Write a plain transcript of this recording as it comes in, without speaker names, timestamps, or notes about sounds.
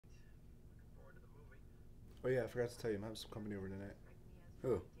Oh yeah, I forgot to tell you, I'm having some company over tonight.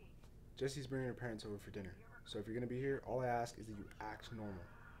 Who? Jesse's bringing her parents over for dinner. So if you're gonna be here, all I ask is that you act normal.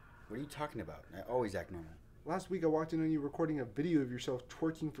 What are you talking about? I always act normal. Last week I walked in on you recording a video of yourself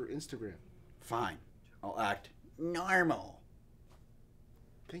twerking for Instagram. Fine. I'll act normal.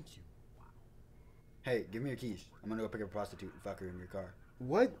 Thank you. Hey, give me your keys. I'm gonna go pick up a prostitute and fuck her in your car.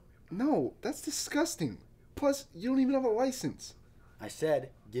 What? No, that's disgusting. Plus, you don't even have a license. I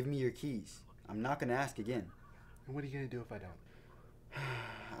said, give me your keys. I'm not gonna ask again. And what are you gonna do if I don't?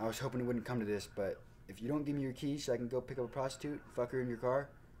 I was hoping it wouldn't come to this, but if you don't give me your keys so I can go pick up a prostitute, fuck her in your car,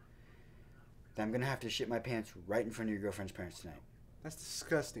 then I'm gonna have to shit my pants right in front of your girlfriend's parents tonight. That's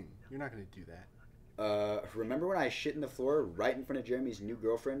disgusting. You're not gonna do that. Remember when I shit in the floor right in front of Jeremy's new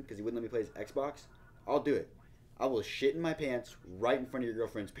girlfriend because he wouldn't let me play his Xbox? I'll do it. I will shit in my pants right in front of your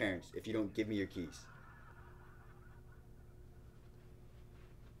girlfriend's parents if you don't give me your keys.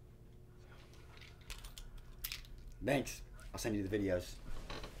 Thanks. I'll send you the videos.